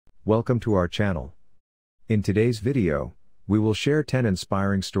Welcome to our channel. In today's video, we will share 10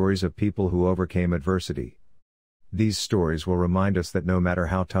 inspiring stories of people who overcame adversity. These stories will remind us that no matter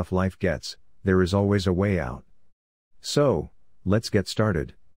how tough life gets, there is always a way out. So, let's get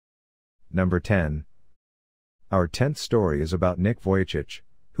started. Number 10. Our 10th story is about Nick Vujicic,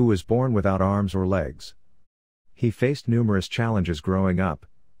 who was born without arms or legs. He faced numerous challenges growing up,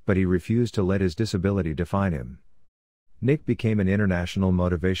 but he refused to let his disability define him. Nick became an international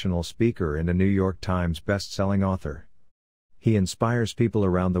motivational speaker and a New York Times best-selling author. He inspires people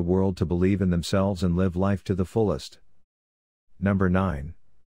around the world to believe in themselves and live life to the fullest. Number 9.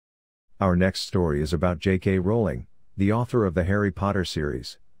 Our next story is about J.K. Rowling, the author of the Harry Potter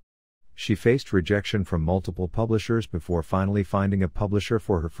series. She faced rejection from multiple publishers before finally finding a publisher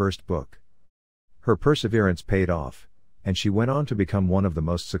for her first book. Her perseverance paid off, and she went on to become one of the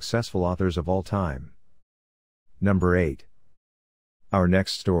most successful authors of all time. Number 8. Our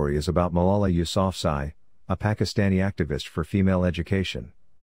next story is about Malala Yousafzai, a Pakistani activist for female education.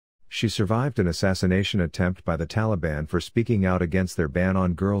 She survived an assassination attempt by the Taliban for speaking out against their ban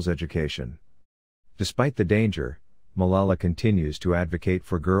on girls' education. Despite the danger, Malala continues to advocate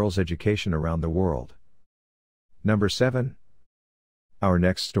for girls' education around the world. Number 7. Our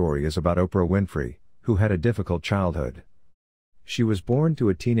next story is about Oprah Winfrey, who had a difficult childhood. She was born to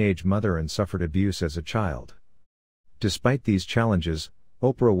a teenage mother and suffered abuse as a child. Despite these challenges,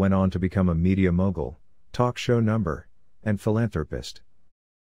 Oprah went on to become a media mogul, talk show number, and philanthropist.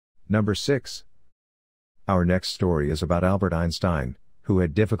 Number 6. Our next story is about Albert Einstein, who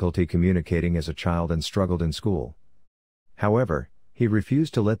had difficulty communicating as a child and struggled in school. However, he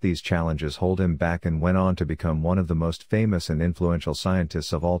refused to let these challenges hold him back and went on to become one of the most famous and influential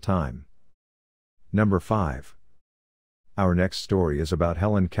scientists of all time. Number 5. Our next story is about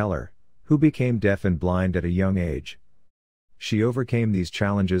Helen Keller, who became deaf and blind at a young age. She overcame these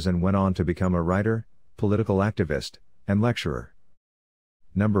challenges and went on to become a writer, political activist, and lecturer.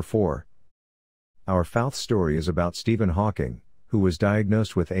 Number 4. Our 5th story is about Stephen Hawking, who was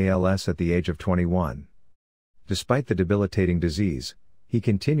diagnosed with ALS at the age of 21. Despite the debilitating disease, he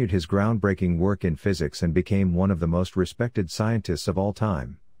continued his groundbreaking work in physics and became one of the most respected scientists of all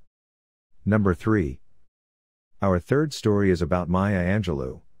time. Number 3. Our 3rd story is about Maya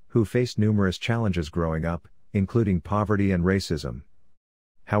Angelou, who faced numerous challenges growing up, including poverty and racism.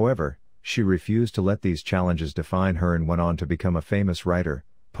 However, she refused to let these challenges define her and went on to become a famous writer,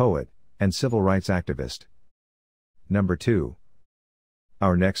 poet, and civil rights activist. Number 2.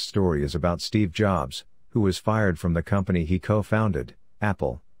 Our next story is about Steve Jobs, who was fired from the company he co-founded,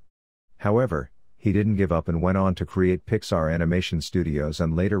 Apple. However, he didn't give up and went on to create Pixar Animation Studios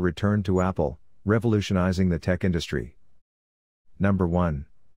and later returned to Apple, revolutionizing the tech industry. Number 1.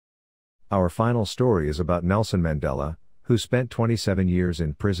 Our final story is about Nelson Mandela, who spent 27 years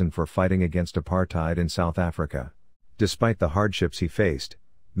in prison for fighting against apartheid in South Africa. Despite the hardships he faced,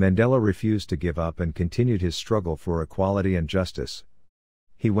 Mandela refused to give up and continued his struggle for equality and justice.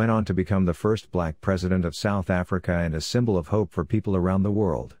 He went on to become the first black president of South Africa and a symbol of hope for people around the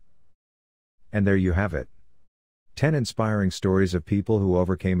world. And there you have it. 10 inspiring stories of people who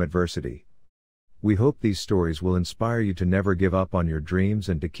overcame adversity. We hope these stories will inspire you to never give up on your dreams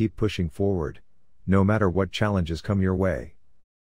and to keep pushing forward, no matter what challenges come your way.